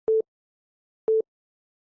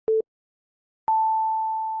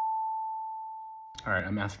All right,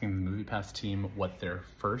 I'm asking the MoviePass team what their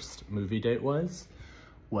first movie date was,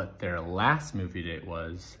 what their last movie date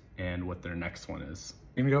was, and what their next one is.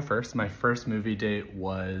 I'm gonna go first. My first movie date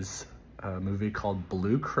was a movie called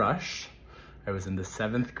Blue Crush. I was in the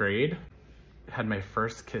 7th grade. Had my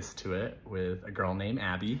first kiss to it with a girl named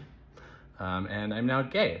Abby, and I'm now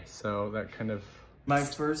gay, so that kind of... My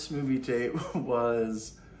first movie date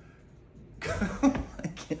was... I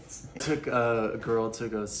can't say. Took a girl to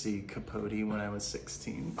go see Capote when I was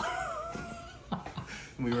 16.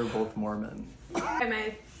 We were both Mormon.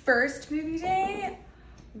 My first movie date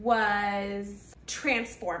was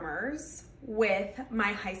Transformers with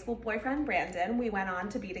my high school boyfriend, Brandon. We went on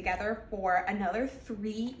to be together for another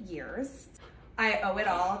 3 years. I owe it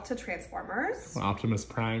all to Transformers. Optimus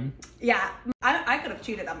Prime. Yeah, I could have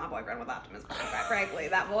cheated on my boyfriend with Optimus Prime, quite frankly,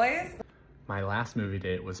 that boys. My last movie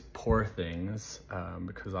date was Poor Things,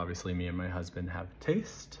 because obviously me and my husband have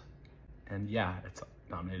taste. And yeah, it's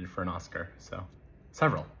nominated for an Oscar, so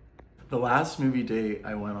several. The last movie date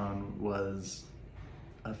I went on was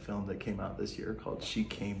a film that came out this year called She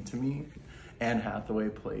Came to Me. Anne Hathaway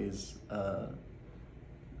plays a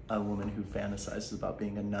woman who fantasizes about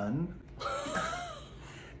being a nun.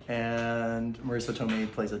 And Marissa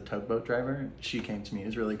Tomei plays a tugboat driver. She Came to Me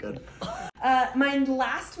is really good. My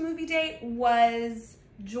last movie date was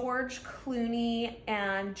George Clooney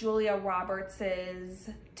and Julia Roberts'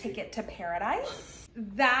 Ticket to Paradise.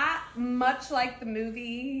 That, much like the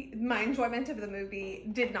movie, my enjoyment of the movie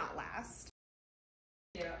did not last.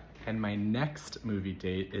 Yeah. And my next movie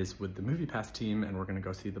date is with the MoviePass team, and we're gonna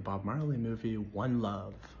go see the Bob Marley movie, One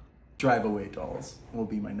Love. Drive Away Dolls will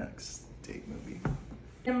be my next date movie.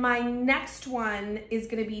 And my next one is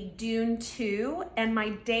gonna be Dune 2, and my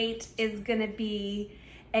date is gonna be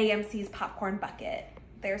AMC's Popcorn Bucket.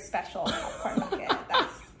 Their special popcorn bucket.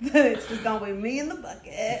 It's just gonna be me in the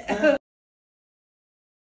bucket.